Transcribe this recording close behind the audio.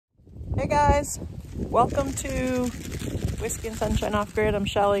Hey guys, welcome to Whiskey and Sunshine Off Grid. I'm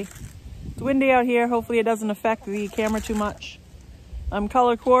Shelly. It's windy out here. Hopefully it doesn't affect the camera too much. I'm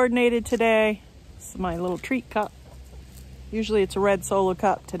color coordinated today. This is my little treat cup. Usually it's a red solo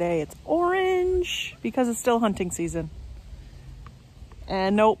cup. Today it's orange because it's still hunting season.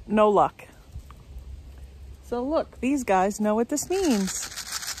 And nope, no luck. So look, these guys know what this means.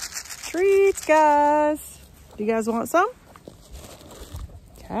 Treats, guys. Do you guys want some?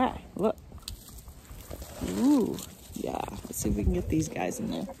 Okay, look. Ooh, yeah. Let's see if we can get these guys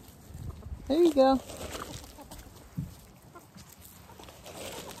in there. There you go.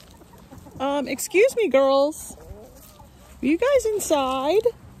 Excuse me, girls. Are you guys inside?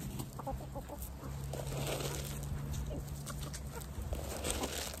 I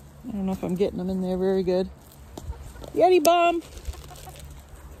don't know if I'm getting them in there very good. Yeti bum.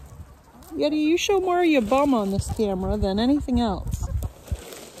 Yeti, you show more of your bum on this camera than anything else.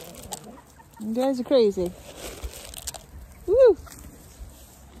 You guys are crazy. Woo!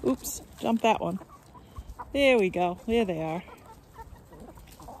 Oops, jumped that one. There we go. There they are.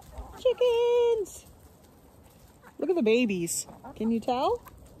 Chickens! Look at the babies. Can you tell?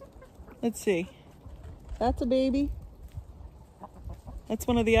 Let's see. That's a baby. That's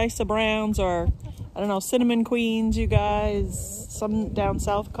one of the Isa Browns, or I don't know, cinnamon queens, you guys. Some down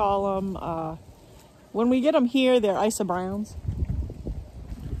south call them. When we get them here, they're Isa Browns.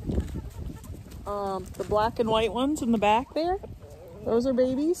 The black and white ones in the back there, those are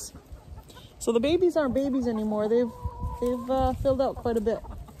babies. So the babies aren't babies anymore. They've filled out quite a bit.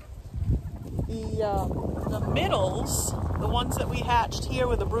 The middles, the ones that we hatched here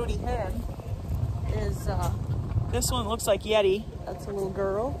with a broody hen, is this one looks like Yeti. That's a little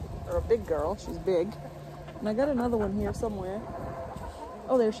girl, or a big girl. She's big. And I got another one here somewhere.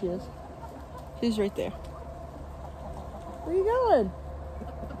 Oh, there she is. She's right there. Where you going?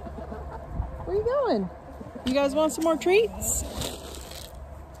 Where you going? You guys want some more treats?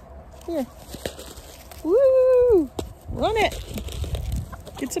 Here. Woo! Run it.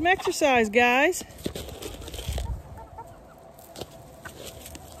 Get some exercise, guys.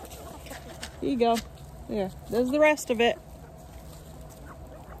 Here you go. There. There's the rest of it.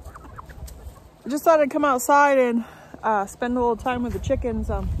 I just thought I'd come outside and spend a little time with the chickens.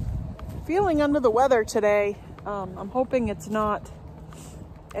 I'm feeling under the weather today. I'm hoping it's not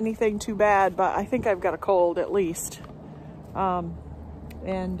anything too bad, but I think I've got a cold at least. I've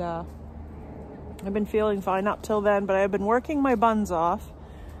been feeling fine up till then, but I've been working my buns off.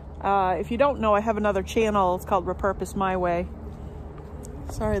 If you don't know, I have another channel. It's called Repurposed My Way.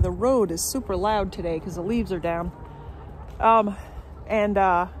 Sorry, the road is super loud today because the leaves are down. I've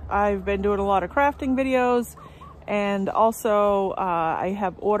been doing a lot of crafting videos, and also I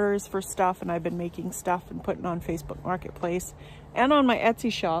have orders for stuff, and I've been making stuff and putting on Facebook Marketplace and on my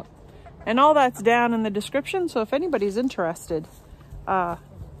Etsy shop, and all that's down in the description. So if anybody's interested to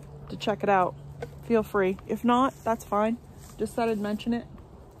check it out, feel free. If not, that's fine. Just thought I'd mention it.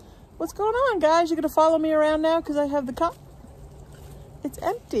 What's going on, guys? You gonna follow me around now because I have the cup? It's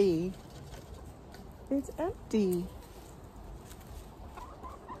empty. It's empty.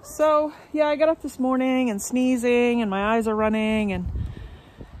 So yeah, I got up this morning and sneezing and my eyes are running and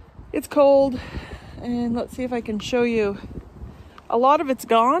it's cold. And let's see if I can show you. A lot of it's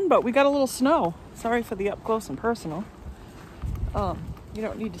gone, but we got a little snow. Sorry for the up close and personal. You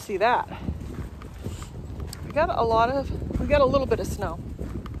don't need to see that. We got a little bit of snow,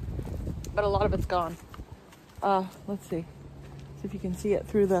 but a lot of it's gone. Let's see if you can see it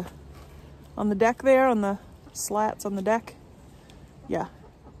through on the deck there, on the slats on the deck. Yeah,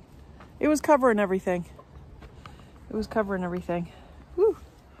 it was covering everything. It was covering everything. Whew.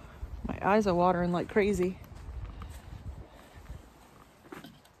 My eyes are watering like crazy.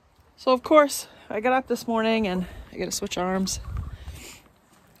 So of course, I got up this morning and I gotta switch arms.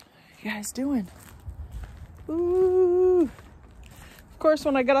 What you guys doing? Ooh. Of course,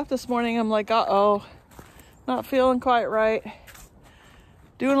 when I got up this morning, I'm like, uh-oh, not feeling quite right.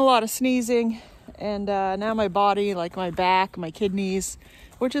 Doing a lot of sneezing, and now my body, like my back, my kidneys,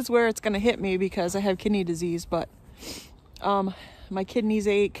 which is where it's gonna hit me because I have kidney disease, but my kidneys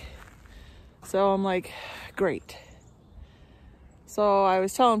ache. So I'm like, great. So I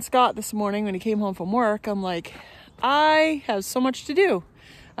was telling Scott this morning when he came home from work, I'm like, I have so much to do.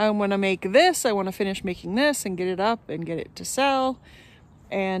 I want to make this, I want to finish making this and get it up and get it to sell.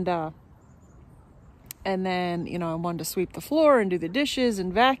 And then, you know, I wanted to sweep the floor and do the dishes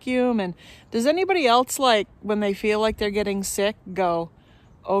and vacuum. And does anybody else, like, when they feel like they're getting sick, go,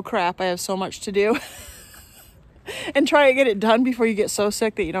 oh crap, I have so much to do? And try to get it done before you get so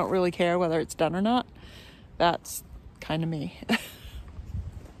sick that you don't really care whether it's done or not? That's kind of me.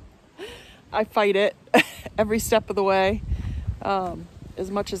 I fight it every step of the way, as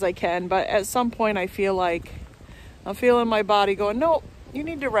much as I can. But at some point I feel like I'm feeling my body going, nope, you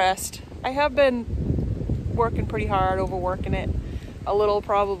need to rest. I have been working pretty hard, overworking it a little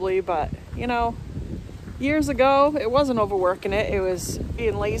probably, but you know, years ago it wasn't overworking it. It was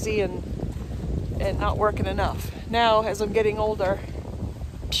being lazy and not working enough. Now, as I'm getting older,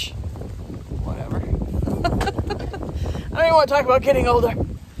 whatever. I don't even want to talk about getting older.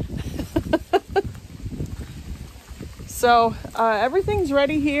 So everything's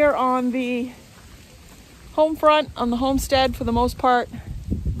ready here on the home front, on the homestead for the most part.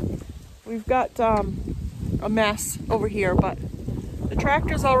 We've got a mess over here, but the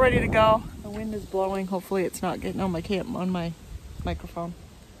tractor's all ready to go. The wind is blowing. Hopefully it's not getting on my microphone.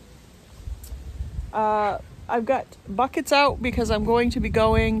 I've got buckets out because I'm going to be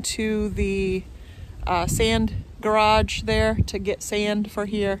going to the sand garage there to get sand for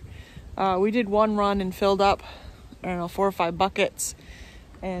here. We did one run and filled up, I don't know, 4 or 5 buckets.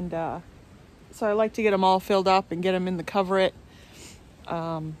 And so I like to get them all filled up and get them in the cover it.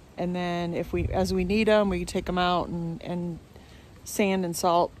 And then as we need them, we can take them out and sand and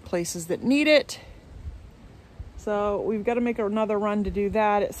salt places that need it. So we've got to make another run to do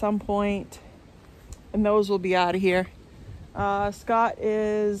that at some point. And those will be out of here. Scott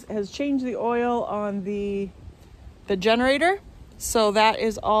has changed the oil on the generator, so that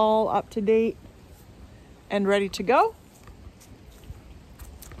is all up to date and ready to go.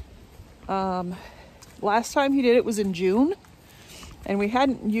 Last time he did it was in June, and we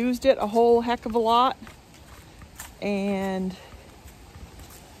hadn't used it a whole heck of a lot. And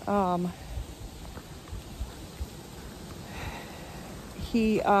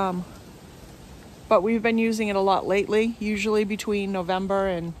but we've been using it a lot lately. Usually between November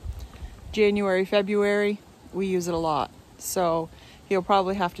and January, February, we use it a lot. So he'll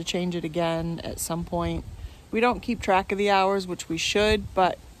probably have to change it again at some point. We don't keep track of the hours, which we should,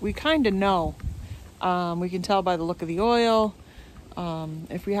 but we kind of know. We can tell by the look of the oil.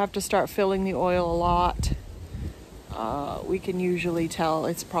 If we have to start filling the oil a lot, we can usually tell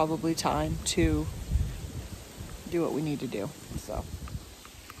it's probably time to do what we need to do. So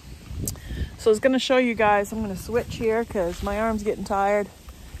I was going to show you guys, I'm going to switch here because my arm's getting tired.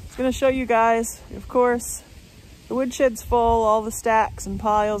 I was going to show you guys, of course, the woodshed's full. All the stacks and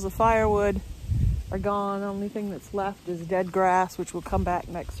piles of firewood are gone. The only thing that's left is dead grass, which will come back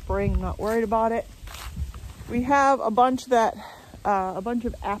next spring. I'm not worried about it. We have a bunch of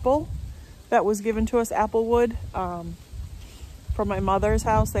apple that was given to us, apple wood, from my mother's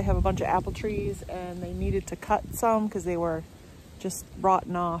house. They have a bunch of apple trees and they needed to cut some because they were just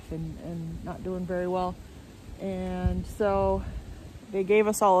rotten off and not doing very well. And so they gave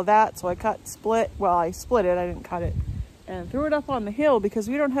us all of that. So I I split it, I didn't cut it, and threw it up on the hill because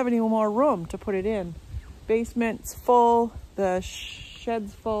we don't have any more room to put it in. Basement's full, the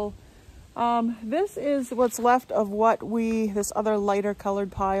shed's full. This is what's left of this other lighter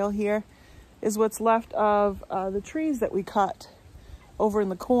colored pile here is what's left of the trees that we cut over in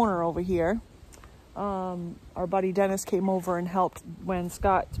the corner over here. Our buddy Dennis came over and helped when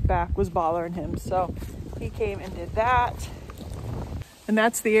Scott's back was bothering him. So he came and did that. And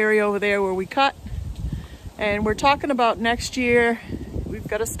that's the area over there where we cut. And we're talking about next year, we've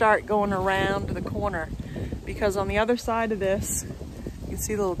got to start going around the corner, because on the other side of this, you can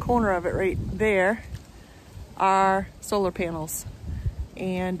see the little corner of it right there, are solar panels.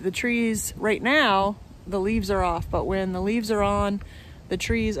 And the trees right now, the leaves are off, but when the leaves are on, the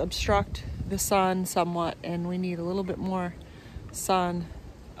trees obstruct the sun somewhat, and we need a little bit more sun.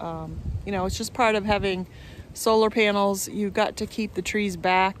 You know, it's just part of having solar panels. You've got to keep the trees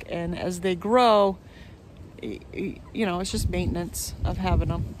back, and as they grow, you know, it's just maintenance of having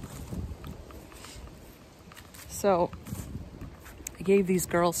them. So I gave these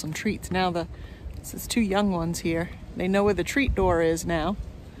girls some treats. Now this is 2 young ones here. They know where the treat door is now,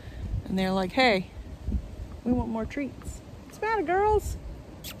 and they're like, hey, we want more treats. What's the matter, girls?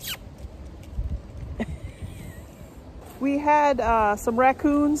 We had some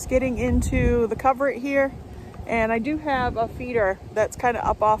raccoons getting into the covert here, and I do have a feeder that's kind of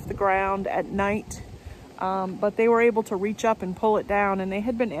up off the ground at night, but they were able to reach up and pull it down, and they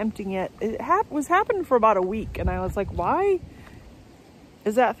had been emptying it. It was happening for about a week, and I was like, why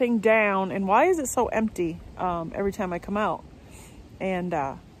is that thing down, and why is it so empty every time I come out? And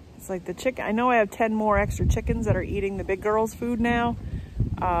it's like the chicken, I know I have 10 more extra chickens that are eating the big girls' food now,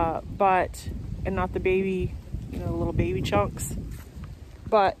 and not the baby, you know, the little baby chunks,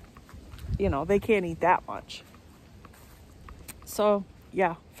 but you know, they can't eat that much. So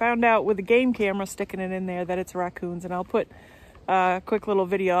yeah, found out with the game camera sticking it in there that it's raccoons, and I'll put a quick little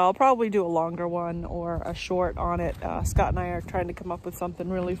video. I'll probably do a longer one or a short on it. Scott and I are trying to come up with something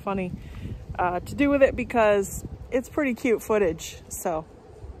really funny to do with it because it's pretty cute footage. So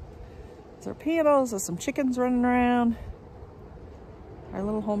there's our panels, there's some chickens running around. Our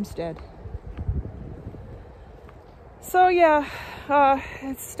little homestead. So yeah,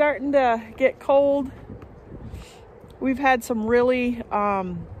 it's starting to get cold. We've had some really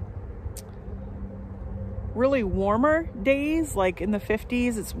really warmer days, like in the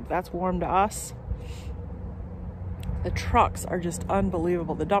 50s. That's warm to us. The trucks are just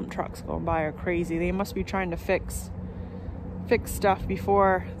unbelievable. The dump trucks going by are crazy. They must be trying to fix stuff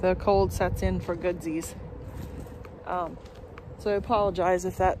before the cold sets in for goodsies. So I apologize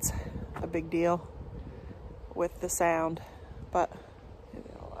if that's a big deal with the sound, but they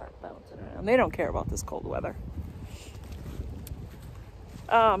all are bouncing around. They don't care about this cold weather.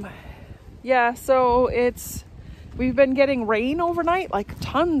 Yeah, so we've been getting rain overnight, like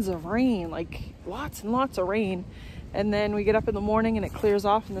tons of rain, like lots and lots of rain. And then we get up in the morning and it clears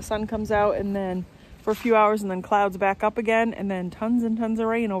off and the sun comes out, and then for a few hours and then clouds back up again, and then tons and tons of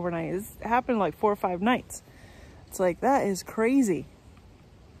rain overnight. It's happened like 4 or 5 nights. It's like, that is crazy.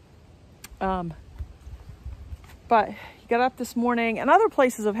 But you got up this morning, and other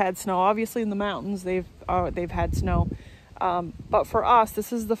places have had snow. Obviously in the mountains they've had snow. But for us,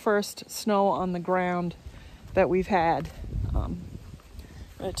 this is the first snow on the ground that we've had. I'm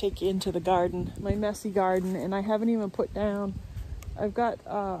gonna take you into the garden, my messy garden, and I haven't even put down, I've got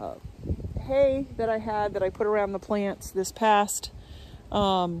hay that I put around the plants this past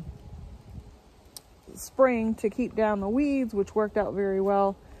spring to keep down the weeds, which worked out very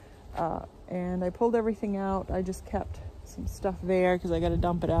well. And I pulled everything out. I just kept some stuff there because I got to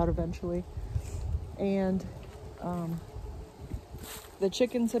dump it out eventually. And the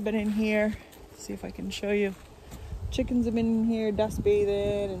chickens have been in here. Let's see if I can show you. Chickens have been in here dust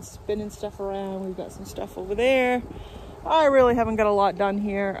bathing and spinning stuff around. We've got some stuff over there. I really haven't got a lot done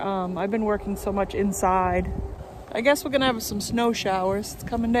here. I've been working so much inside. I guess we're gonna have some snow showers. It's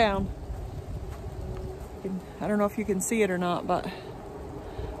coming down. I don't know if you can see it or not, but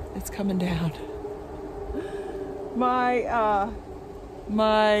it's coming down. My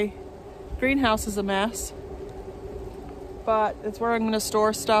greenhouse is a mess, but it's where I'm going to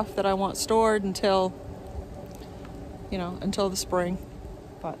store stuff that I want stored until the spring.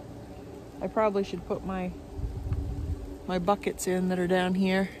 But I probably should put my buckets in that are down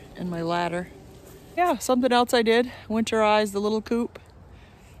here and my ladder. Yeah, something else I did, winterized the little coop.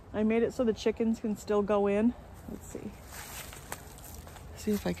 I made it so the chickens can still go in. Let's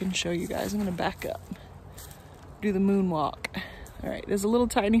see if I can show you guys. I'm gonna back up, do the moonwalk. All right, there's a little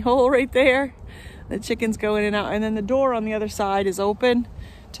tiny hole right there. The chickens go in and out, and then the door on the other side is open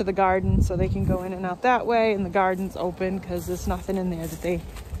to the garden, so they can go in and out that way, and the garden's open because there's nothing in there that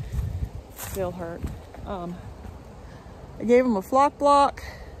they'll hurt. I gave them a flock block.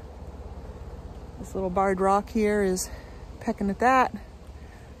 This little barred rock here is pecking at that.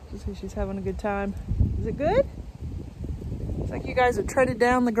 She's having a good time. Is it good? It's like you guys have treaded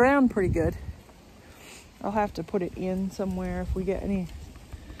down the ground pretty good. I'll have to put it in somewhere if we get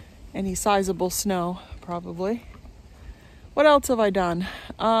any sizable snow, probably. What else have I done?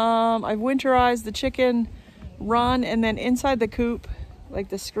 I've winterized the chicken run, and then inside the coop, like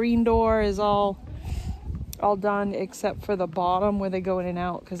the screen door is all done except for the bottom where they go in and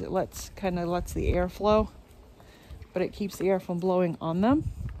out, because it kind of lets the air flow, but it keeps the air from blowing on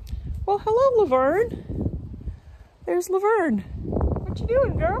them. Well, hello, Laverne. There's Laverne. What you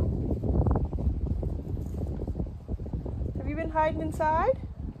doing, girl? Have you been hiding inside?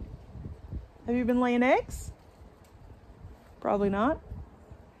 Have you been laying eggs? Probably not.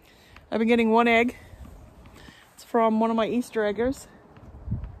 I've been getting one egg. It's from one of my Easter eggers.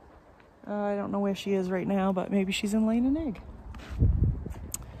 I don't know where she is right now, but maybe she's in laying an egg.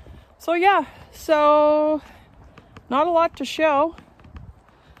 So yeah, not a lot to show.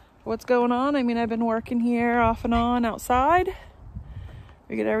 What's going on? I mean, I've been working here off and on outside.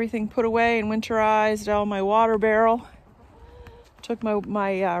 We get everything put away and winterized. All my water barrel. Took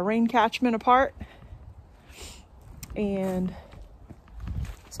my rain catchment apart, and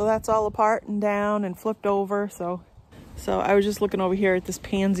so that's all apart and down and flipped over. So I was just looking over here at this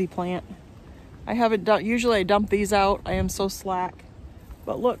pansy plant. I haven't done. Usually I dump these out. I am so slack,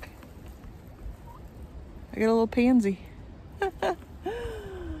 but look, I got a little pansy.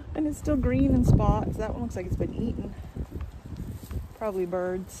 And it's still green in spots. That one looks like it's been eaten. Probably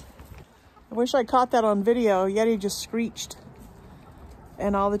birds. I wish I caught that on video. Yeti just screeched.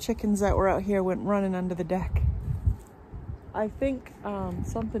 And all the chickens that were out here went running under the deck. I think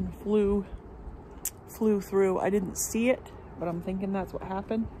something flew through. I didn't see it but I'm thinking that's what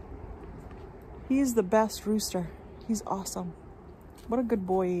happened. He's the best rooster. He's awesome. What a good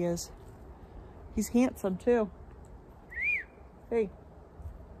boy he is. He's handsome too. Hey.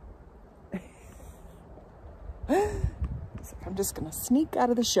 I'm just gonna sneak out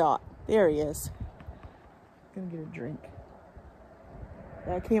of the shot. There he is. Gonna get a drink.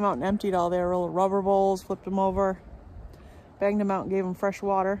 Yeah, I came out and emptied all their little rubber bowls, flipped them over, banged them out and gave them fresh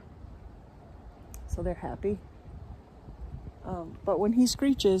water. So they're happy. But when he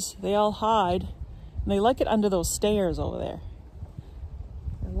screeches, they all hide. And they like it under those stairs over there.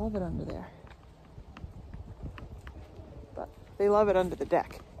 They love it under there. But they love it under the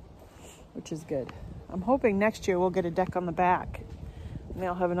deck, which is good. I'm hoping next year we'll get a deck on the back and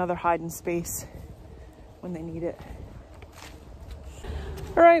they'll have another hiding space when they need it.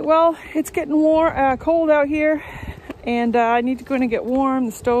 All right, well, it's getting cold out here, and I need to go in and get warm.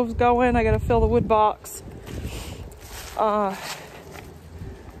 The stove's going. I got to fill the wood box.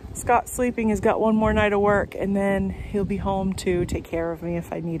 Scott's sleeping. He's got one more night of work, and then he'll be home to take care of me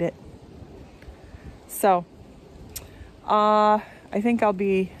if I need it. So, I think I'll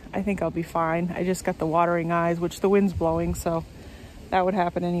be fine. I just got the watering eyes, which the wind's blowing, so that would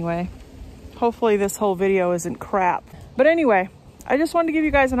happen anyway. Hopefully this whole video isn't crap. But anyway, I just wanted to give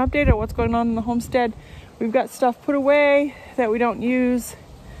you guys an update on what's going on in the homestead. We've got stuff put away that we don't use.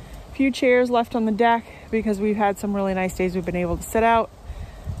 A few chairs left on the deck because we've had some really nice days we've been able to sit out.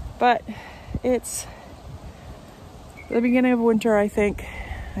 But it's the beginning of winter, I think.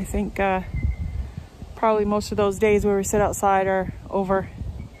 I think probably most of those days where we sit outside are over.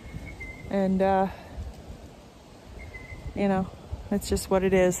 And, you know, that's just what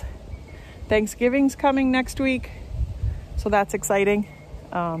it is. Thanksgiving's coming next week, so that's exciting.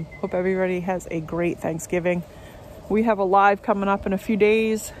 Hope everybody has a great Thanksgiving. We have a live coming up in a few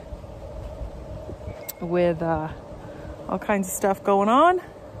days with all kinds of stuff going on,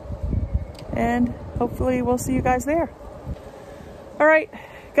 and hopefully we'll see you guys there. All right,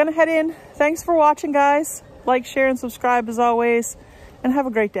 gonna head in. Thanks for watching, guys. Like, share, and subscribe as always, and have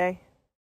a great day.